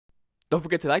Don't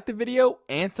forget to like the video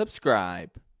and subscribe.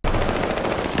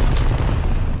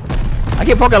 I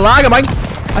keep fucking lagging, mate.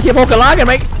 I keep fucking lagging,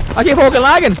 mate. I keep fucking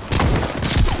lagging.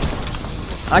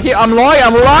 I'm lagging.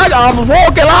 I'm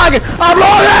fucking lagging. I'm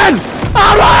lagging.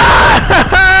 I'm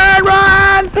lagging.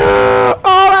 Run. Oh my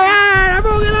god. I'm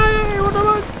fucking lagging. What the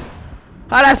fuck?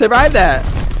 How did I survive that?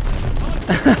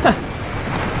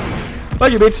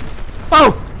 Fuck you, bitch.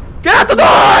 Oh. Get out the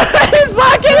door. He's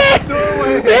blocking it.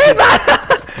 He's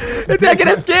blocking. He's taking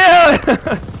his kill.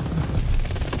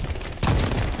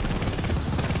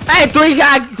 Hey, three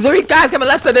guys coming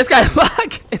left side. This guy's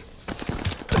blocking.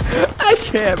 I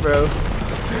can't, bro.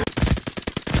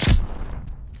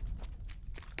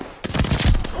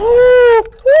 Ooh,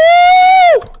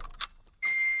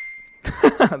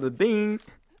 woo! The ding.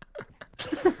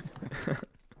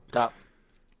 Stop.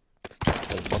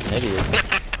 Fucking idiot.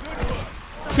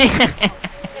 This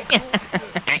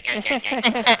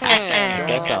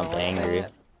guy sounds angry.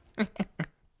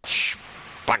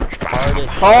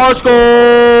 Hard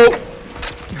scope!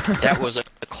 That was a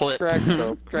clip. Drag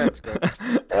scope. Drag scope.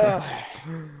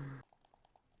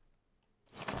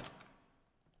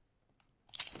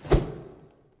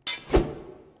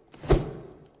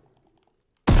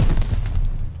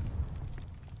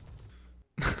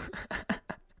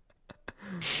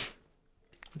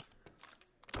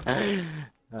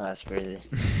 Oh, that's crazy.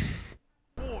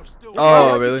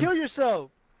 Oh, really? Kill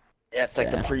yourself. Yeah, it's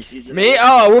like the preseason. Me?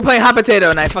 Oh, we're playing hot potato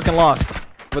and I fucking lost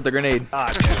with the grenade.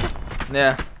 Yeah.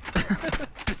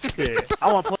 Yeah.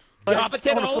 I want to play hot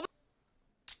potato.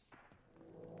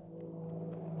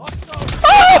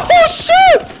 Oh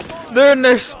shit! They're in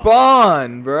their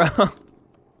spawn, bro.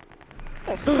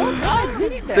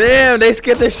 Damn, they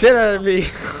scared the shit out of me.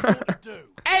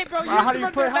 Hey, bro, how do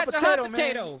you play hot potato,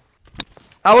 man?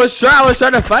 I was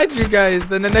trying to fight you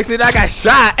guys, and the next thing I got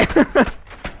shot.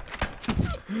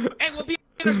 Hey, we'll be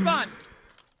in the spawn.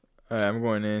 Alright, I'm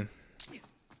going in.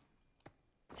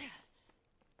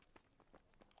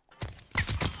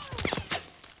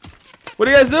 What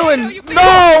are you guys doing?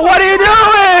 No! What are you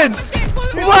doing?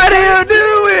 What are you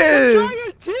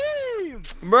doing?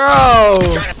 Bro!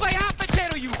 Trying to play hot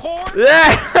potato, you whore!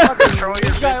 Yeah!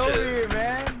 This guy over here,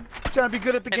 man. Trying to be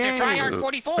good at the game. It's a tryhard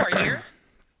 44 here.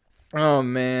 Oh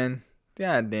man.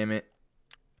 God damn it.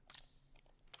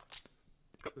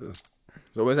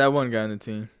 So where's that one guy on the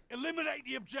team? Eliminate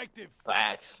the objective.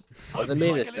 Facts. Wasn't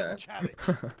me this guy.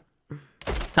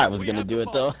 I was gonna do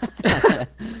it though.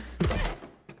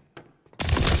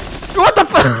 What the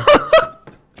fuck?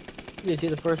 Did you see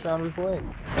the first round we played?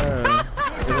 I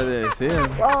didn't see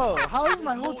him. Bro, how is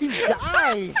my whole team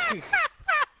die?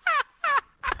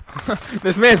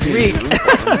 This man's weak.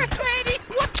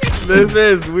 This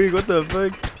man's weak. What the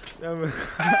fuck?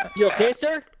 You okay,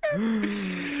 sir?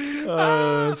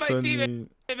 Oh, that's my funny.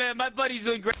 teammate, man, my buddy's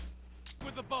doing great.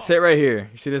 Sit right here.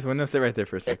 You see this window? Sit right there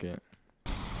for a second.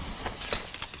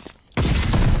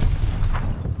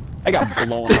 I got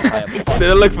blown up by a Did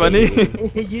it look funny?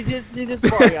 you just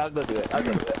falling. I'll go do it. I'll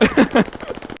go do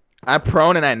it. I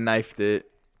prone and I knifed it.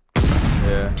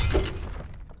 Yeah.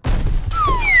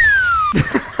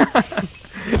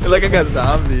 You're like I got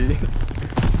zombie.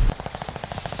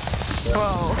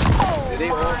 Whoa. They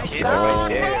all hit right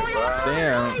there, bro.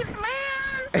 Damn.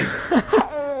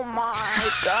 Oh my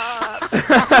god.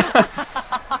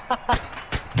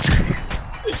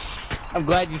 I'm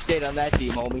glad you stayed on that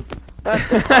team, homie.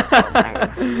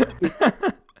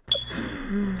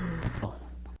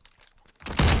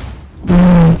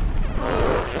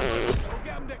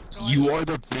 You are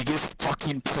the biggest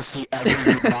fucking pussy ever.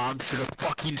 Your mom should have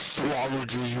fucking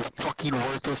swallowed you, you fucking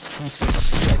worthless piece of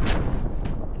shit.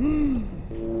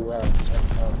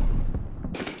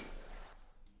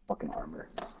 fucking armor.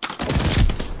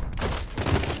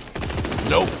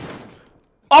 Nope.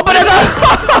 Open it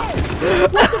up!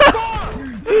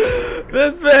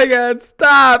 This man got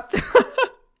stopped.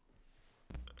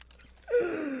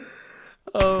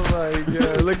 Oh my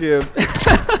god, look at him.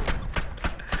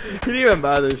 He didn't even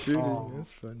bother shooting. Oh.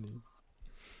 That's funny.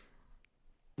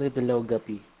 Look at the little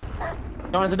guppy.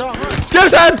 No, it's a dog. Kill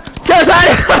shot! Kill shot!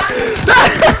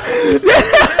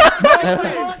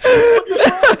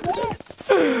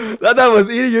 That was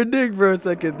eating your dick for a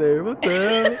second there. What the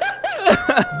hell?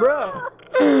 Bro.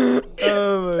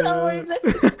 Oh my god.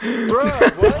 Bro,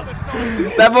 what?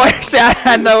 That boy said I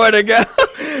had nowhere to go.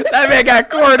 That man got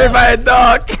cornered by a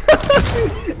dog.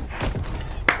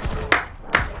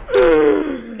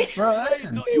 Bro, that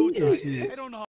is Not your day. Head on